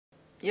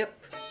Yep.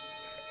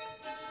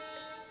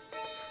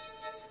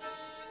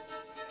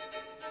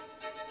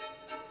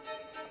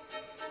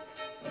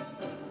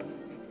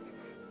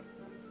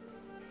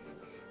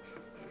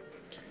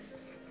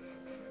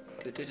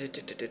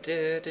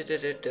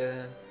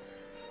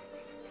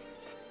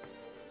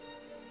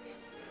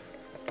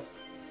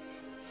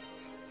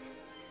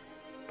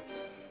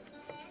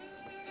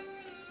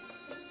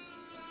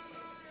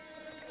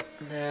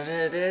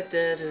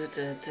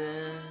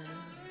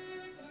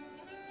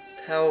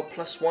 Power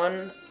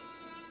 +1.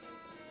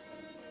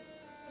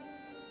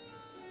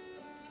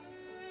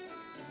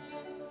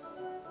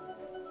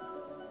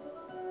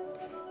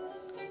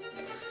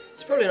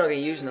 It's probably not going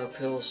to use no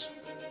pills.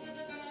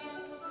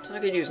 I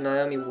could use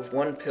Naomi with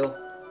 1 pill.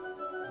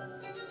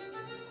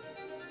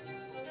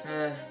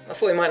 I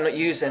thought he might not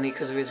use any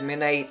because of his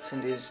min 8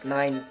 and his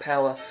 9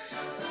 power.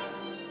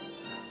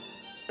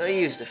 I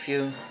used a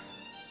few.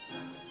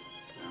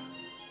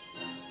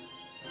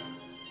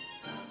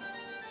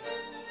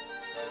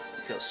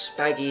 Got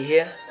Spaggy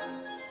here.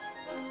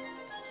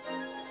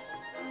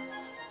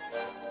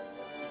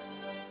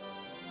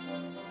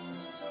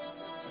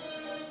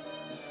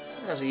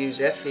 As I use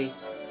Effie.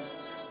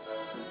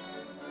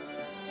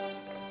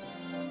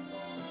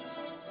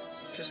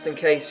 Just in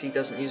case he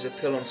doesn't use a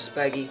pill on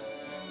Spaggy.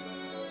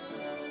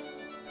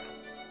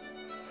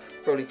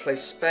 Probably play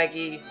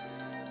Spaggy.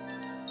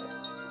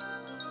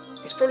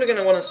 He's probably going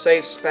to want to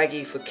save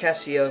Spaggy for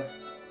Cassio.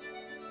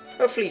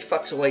 Hopefully he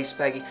fucks away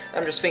Spaggy.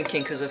 I'm just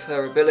thinking because of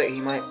her ability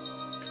he might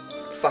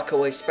fuck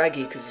away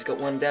Spaggy because he's got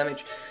 1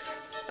 damage.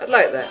 I'd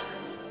like that.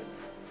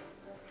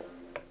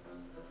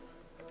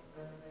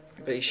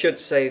 But he should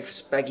save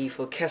Spaggy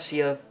for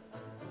Cassio.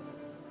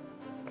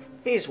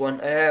 Here's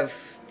one.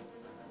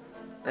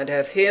 I'd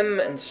have him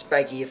and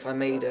Spaggy if I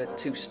made a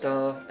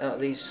 2-star out of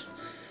these.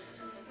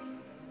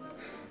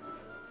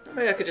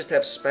 Maybe I could just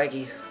have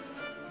Spaggy.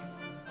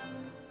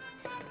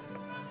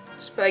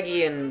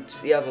 Spaggy and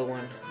the other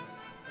one.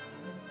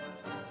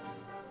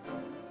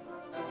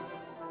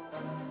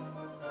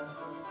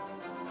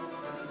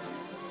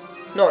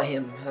 Not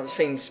him. I was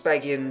thinking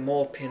Spaggy and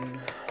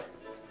Morpin.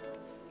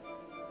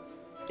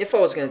 If I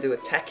was going to do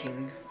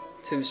attacking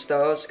 2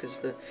 stars, because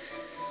the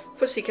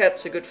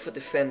Pussycats are good for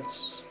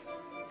defense.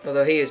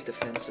 Although he is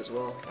defense as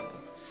well.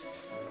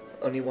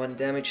 Only 1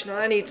 damage. No,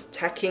 I need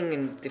attacking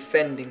and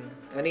defending.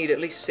 I need at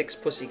least 6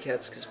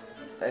 Pussycats because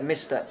I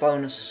missed that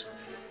bonus.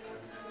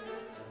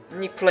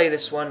 And you play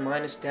this one,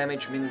 minus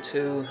damage, min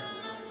 2.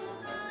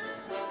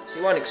 So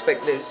you won't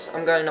expect this.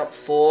 I'm going up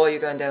 4, you're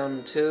going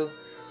down 2.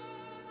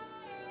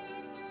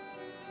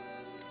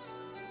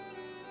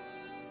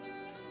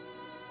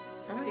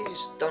 Oh, you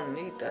just don't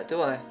need that,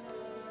 do I?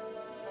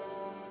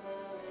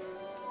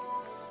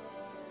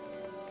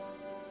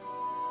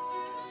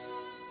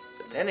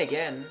 But then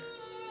again,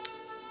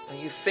 are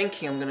you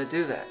thinking I'm going to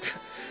do that?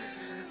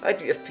 I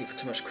give people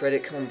too much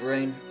credit, come on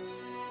brain.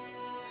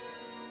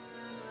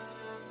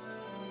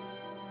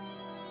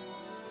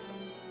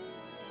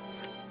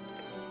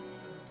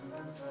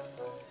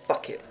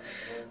 Fuck it.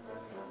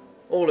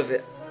 All of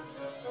it.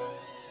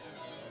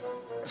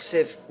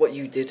 Civ, what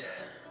you did.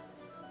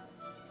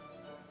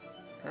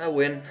 I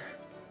win.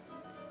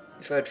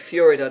 If I had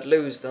Fury, I'd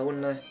lose though,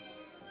 wouldn't I?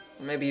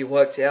 Maybe you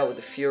worked it out with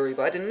the Fury,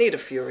 but I didn't need a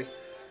Fury.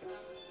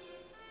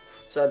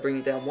 So I bring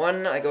you down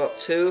 1, I go up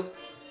 2.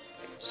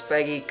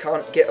 Spaggy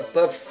can't get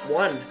above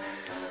 1.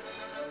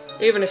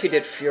 Even if he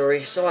did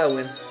Fury, so I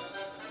win.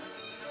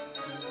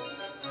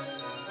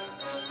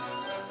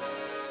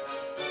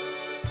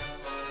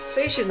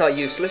 See, she's not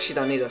useless, she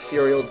don't need a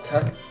Fury all the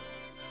time.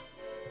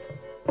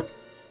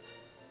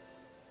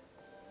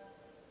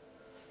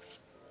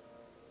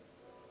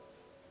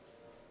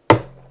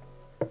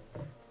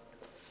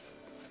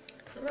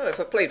 I know, if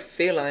I played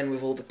Feline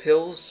with all the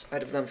pills,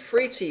 I'd have done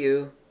 3 to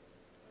you.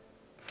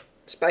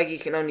 Spaggy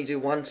can only do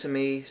 1 to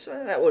me, so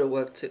that would have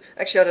worked too.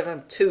 Actually, I'd have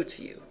done 2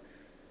 to you.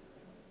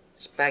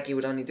 Spaggy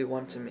would only do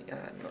 1 to me.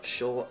 I'm not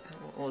sure.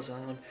 What was I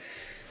on?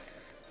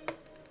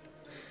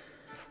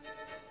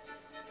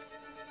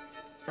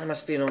 I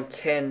must have been on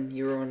 10,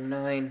 you were on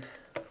 9.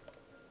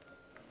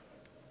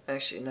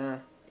 Actually, nah.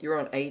 You were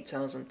on 8, I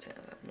was on 10.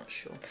 I'm not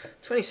sure.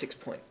 26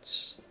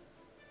 points.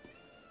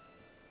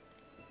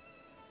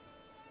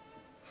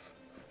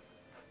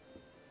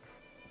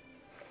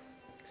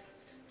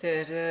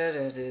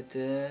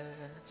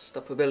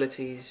 Stop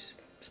abilities.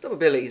 Stop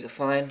abilities are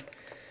fine.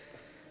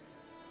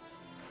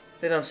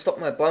 They don't stop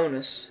my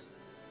bonus.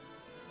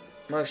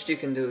 Most you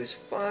can do is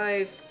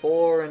 5,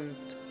 4,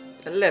 and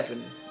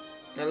 11.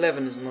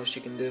 11 is the most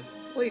you can do.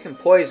 Or you can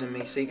poison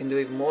me, so you can do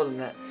even more than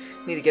that.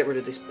 You need to get rid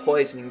of this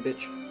poisoning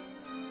bitch.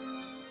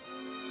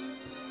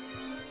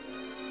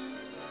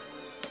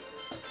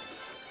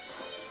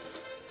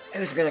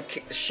 Who's gonna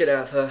kick the shit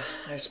out of her?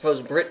 I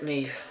suppose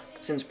Brittany.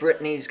 Since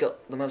Brittany's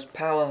got the most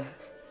power.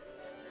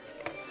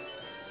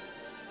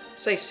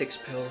 Say 6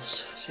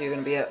 pills, so you're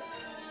going to be at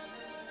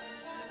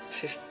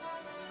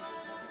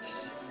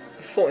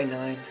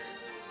 49,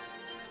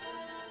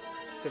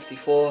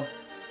 54,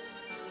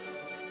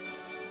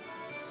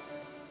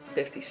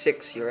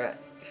 56 you're at.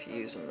 if you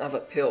use another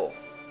pill.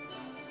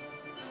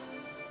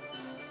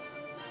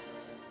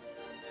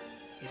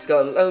 He's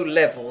got a low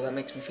level, that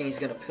makes me think he's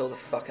going to pill the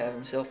fuck out of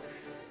himself.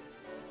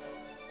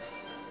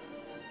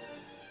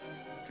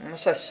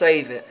 Unless I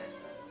save it,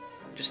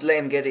 just let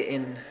him get it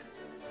in.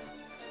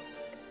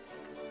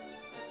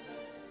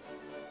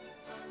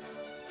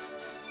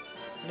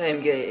 Let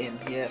him get it in,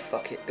 yeah,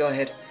 fuck it, go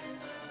ahead.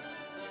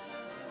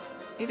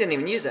 He didn't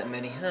even use that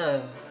many,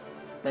 oh,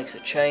 makes a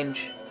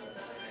change.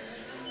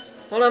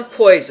 Well, I'm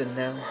poisoned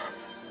now.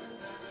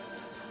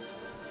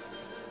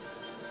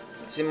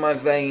 It's in my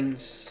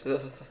veins.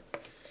 Ugh.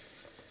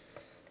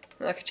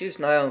 I could use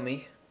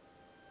Naomi.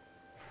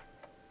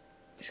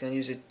 He's going to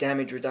use his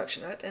damage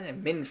reduction. I don't know,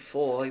 min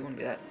 4. He wouldn't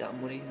be that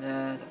dumb, would he?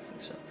 Nah, I don't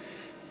think so.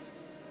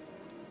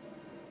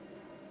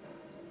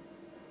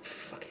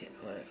 Fuck it,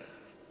 whatever.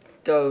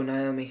 Go,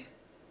 Naomi.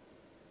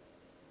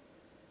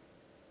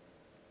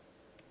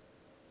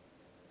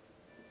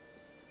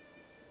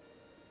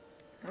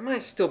 I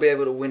might still be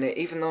able to win it,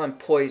 even though I'm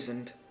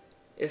poisoned.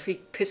 If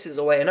he pisses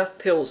away enough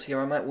pills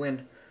here, I might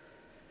win.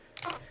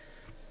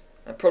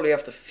 I'd probably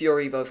have to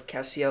Fury both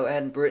Cassio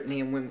and Brittany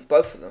and win with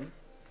both of them.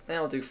 Then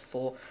I'll do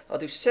 4. I'll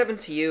do 7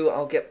 to you,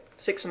 I'll get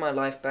 6 of my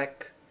life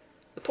back.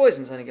 The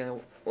poison's only going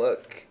to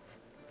work.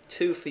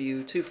 2 for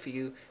you, 2 for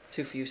you,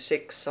 2 for you,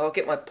 6. So I'll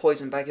get my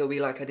poison back, it'll be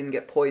like I didn't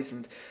get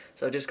poisoned.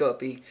 So I just got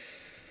to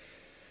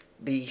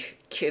be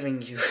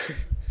killing you.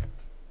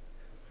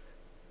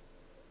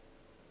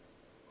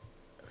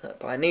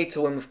 But I need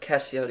to win with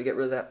Cassio to get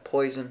rid of that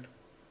poison.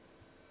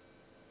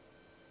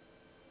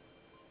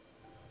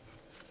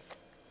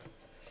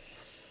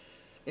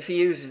 If he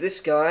uses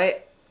this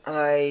guy,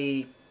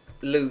 I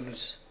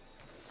lose.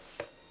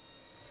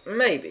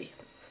 Maybe.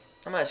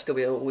 I might still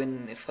be able to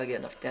win if I get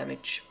enough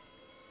damage.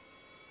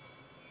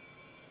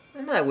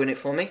 He might win it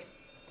for me.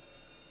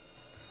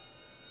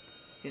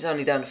 He's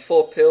only down to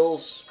 4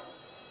 pills.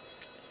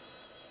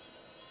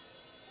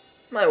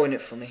 Might win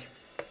it for me.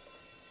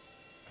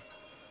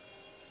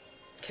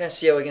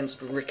 Cassio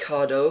against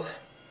Ricardo.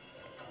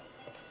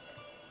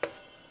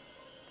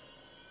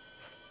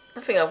 I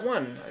think I've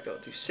won. I got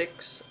to do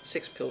 6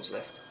 pills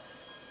left.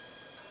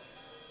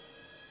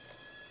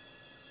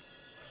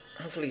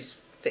 Hopefully he's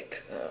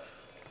thick.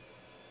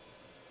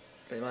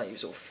 But he might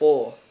use all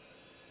 4.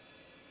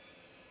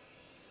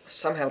 I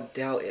somehow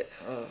doubt it.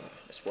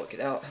 Let's work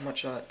it out. How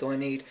much do I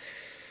need?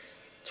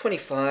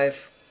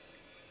 25.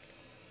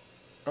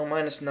 Oh,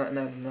 minus no,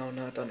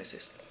 don't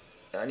exist.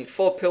 I need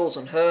 4 pills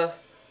on her.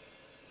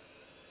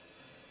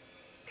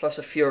 Plus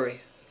a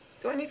Fury.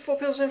 Do I need 4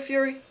 pills on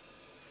Fury?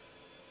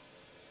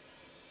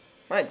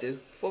 Might do.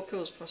 4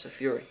 pills plus a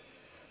Fury.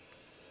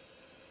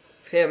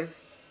 With him,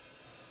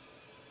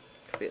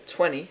 could be at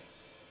 20.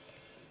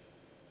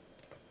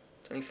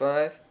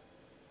 25.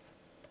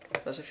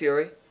 Plus a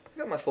Fury. I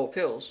got my 4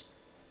 pills.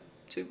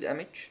 2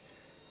 damage.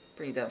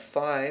 Bring it down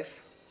 5.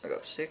 I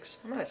got 6.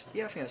 I might,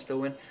 yeah, I think I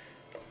still win.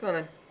 Go on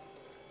then.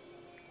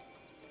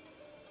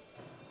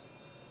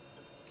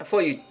 I thought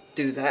you'd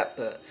do that,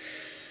 but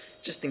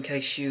just in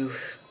case you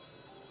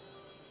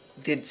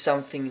did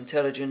something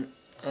intelligent,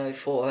 I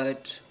thought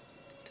I'd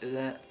do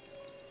that.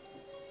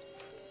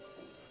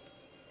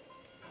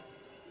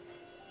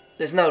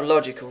 There's no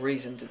logical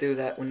reason to do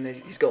that when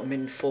he's got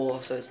min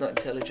 4, so it's not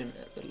intelligent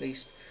at the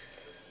least.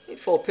 Need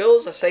 4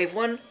 pills, I save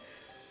 1,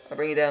 I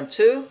bring it down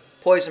 2,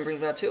 poison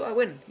brings me down 2, I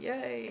win,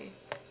 yay!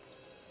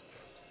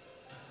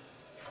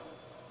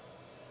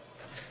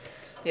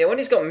 Yeah, when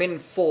he's got min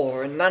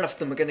 4 and none of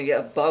them are going to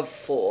get above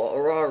 4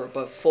 or are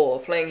above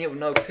 4, playing him with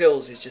no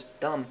pills is just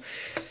dumb.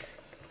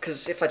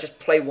 Because if I just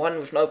play one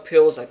with no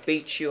pills, I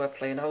beat you, I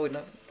play another with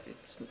no...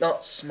 It's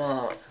not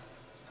smart.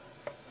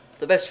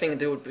 The best thing to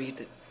do would be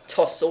to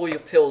toss all your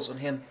pills on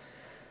him.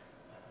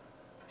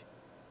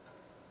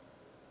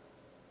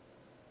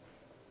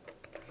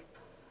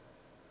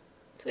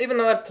 So even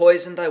though I'm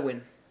poisoned, I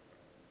win.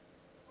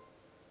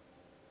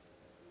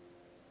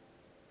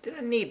 Did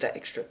I need that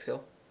extra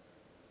pill?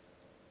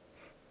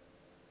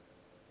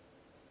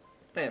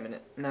 Wait a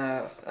minute.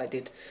 No, I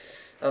did.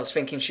 I was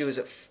thinking she was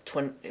at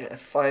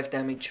 5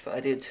 damage, but I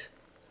did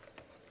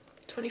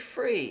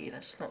 23.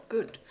 That's not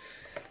good.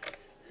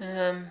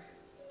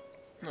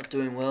 Not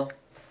doing well.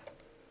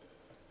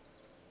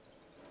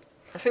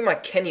 I think my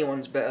Kenny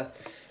one's better.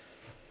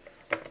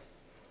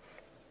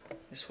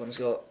 This one's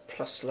got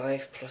plus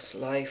life, plus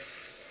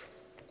life.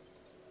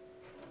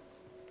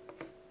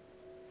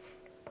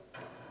 I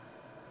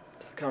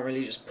can't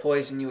really just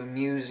poison you and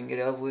muse and get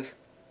it over with.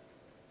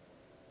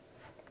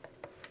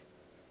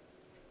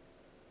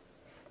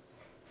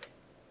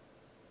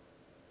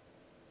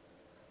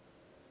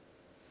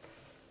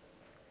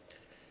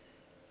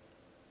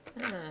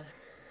 Ah.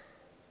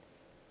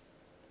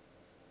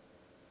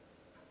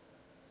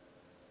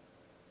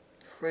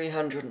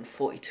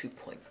 $342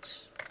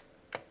 points.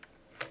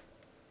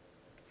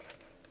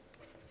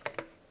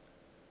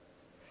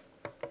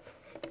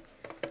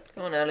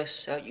 Come on,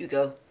 Alice, out you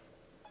go.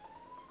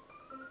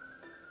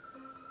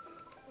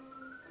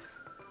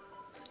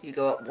 You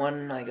go up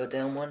 1, I go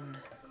down 1.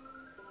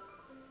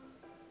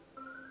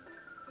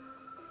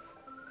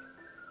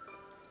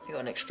 I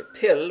got an extra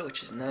pill,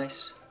 which is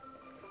nice.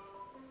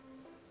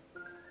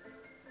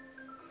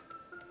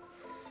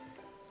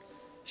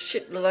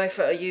 Shit the life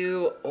out of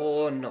you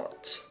or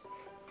not.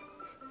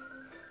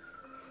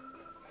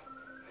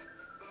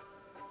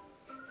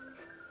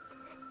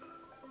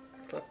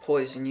 If I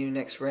poison you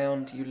next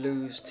round, you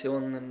lose 2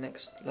 on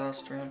the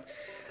last round.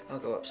 I'll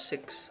go up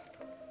 6.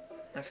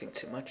 Nothing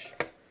too much.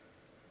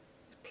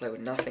 Play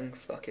with nothing,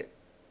 fuck it.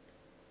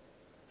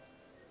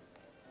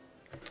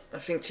 I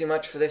think too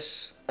much for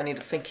this. I need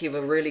to think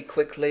either really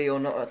quickly or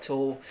not at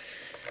all,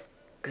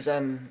 because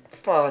I'm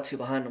far too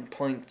behind on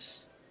points.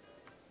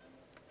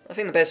 I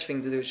think the best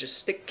thing to do is just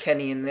stick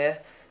Kenny in there.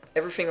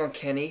 Everything on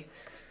Kenny.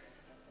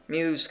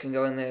 Muse can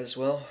go in there as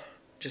well,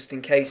 just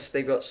in case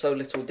they've got so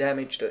little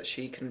damage that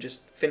she can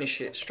just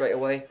finish it straight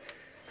away.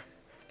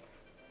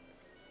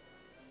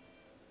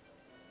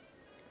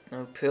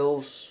 No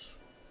pills.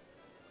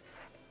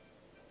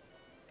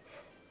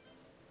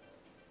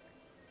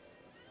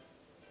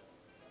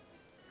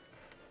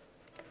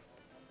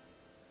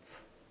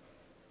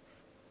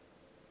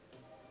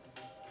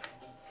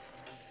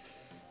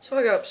 So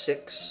I go up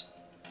 6.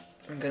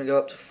 I'm going to go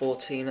up to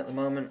 14 at the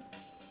moment.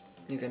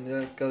 You're going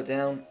to go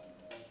down.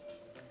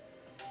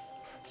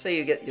 Say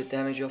you get your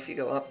damage off, you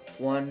go up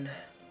 1.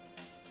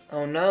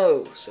 Oh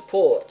no,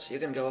 support. You're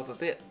going to go up a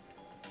bit.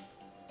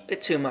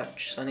 Bit too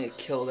much, so I need to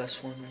kill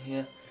this one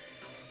here.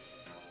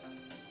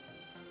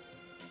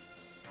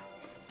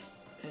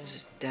 There's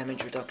this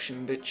damage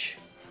reduction bitch.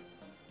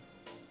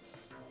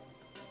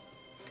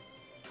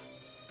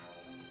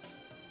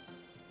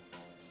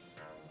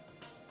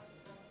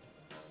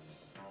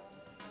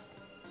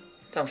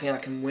 Don't think I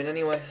can win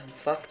anyway, I'm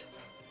fucked.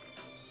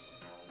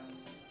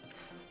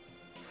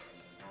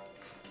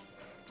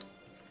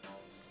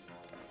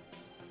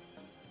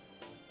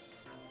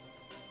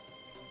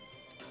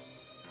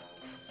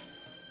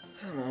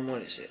 Come on,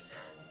 what is it?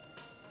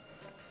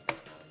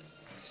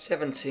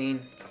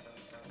 17.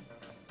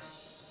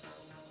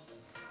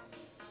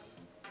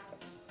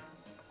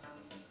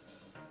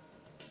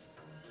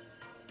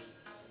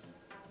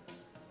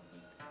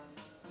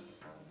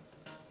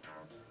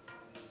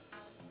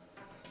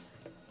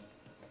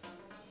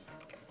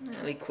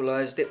 I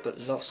equalised it, but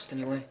lost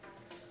anyway.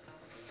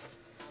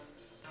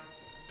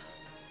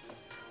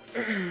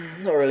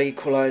 Not really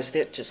equalised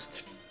it,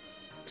 just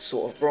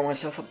sort of brought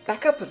myself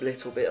back up a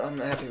little bit. I'm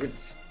not happy with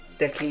this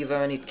deck either.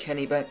 I need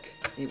Kenny back.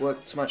 He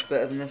worked much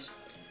better than this.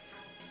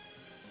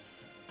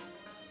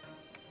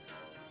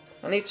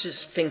 I need to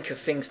just think of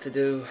things to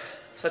do,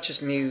 such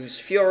as Muse.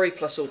 Fury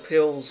plus all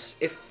pills,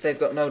 if they've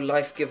got no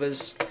life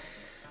givers.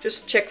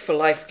 Just check for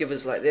life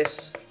givers like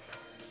this.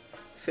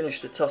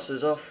 Finish the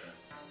tossers off.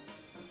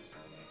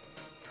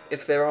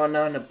 If there are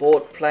none,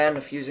 abort plan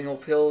of using all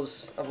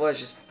pills. Otherwise,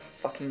 just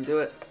fucking do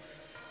it.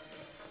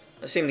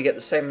 I seem to get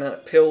the same amount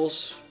of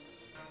pills.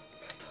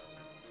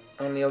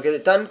 Only I'll get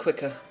it done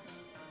quicker.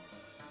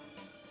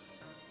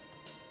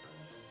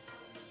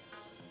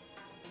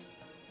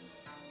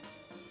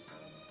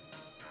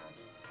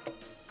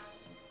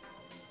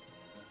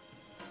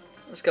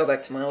 Let's go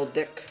back to my old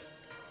deck.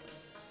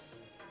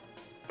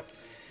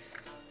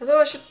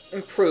 Although I should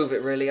improve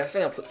it really. I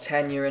think I'll put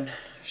Tanya in.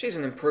 She's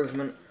an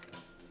improvement.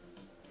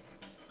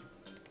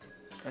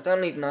 I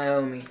don't need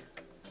Naomi.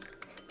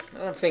 I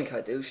don't think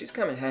I do. She's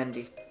coming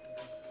handy.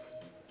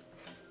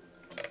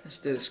 Let's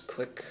do this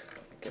quick.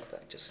 Get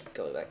back. Just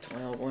go back to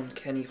my old one.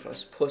 Kenny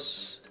plus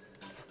Puss.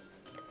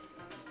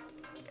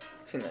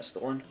 I think that's the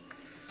one.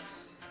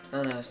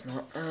 Oh no, it's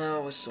not.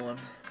 Oh, what's the one?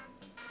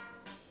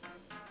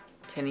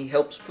 Kenny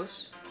helps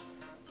Puss.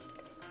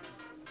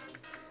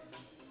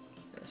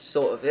 That's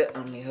sort of it.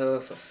 Only her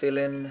for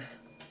fill-in.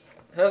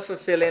 Her for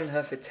fill-in,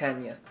 her for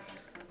Tanya.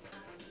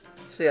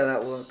 See how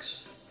that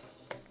works.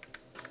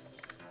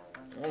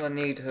 All I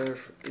need her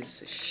for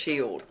is a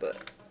shield, but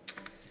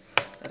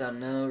I don't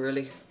know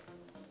really.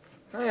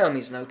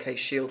 Naomi's an okay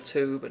shield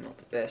too, but not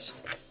the best.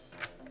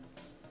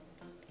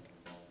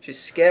 She's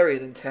scarier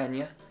than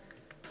Tanya.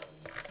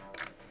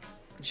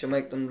 And she'll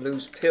make them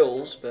lose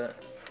pills,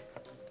 but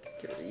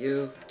get rid of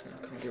you.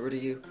 I can't get rid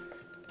of you.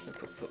 I'll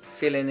put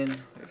fill-in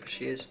wherever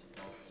she is.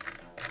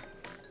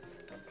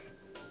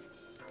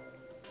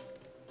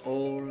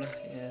 All,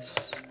 yes.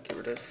 Get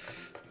rid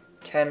of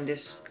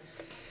Candice.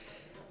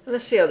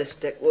 Let's see how this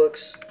deck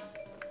works.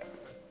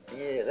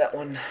 Yeah, that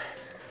one.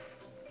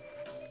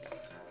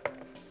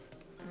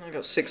 I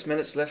got 6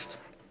 minutes left.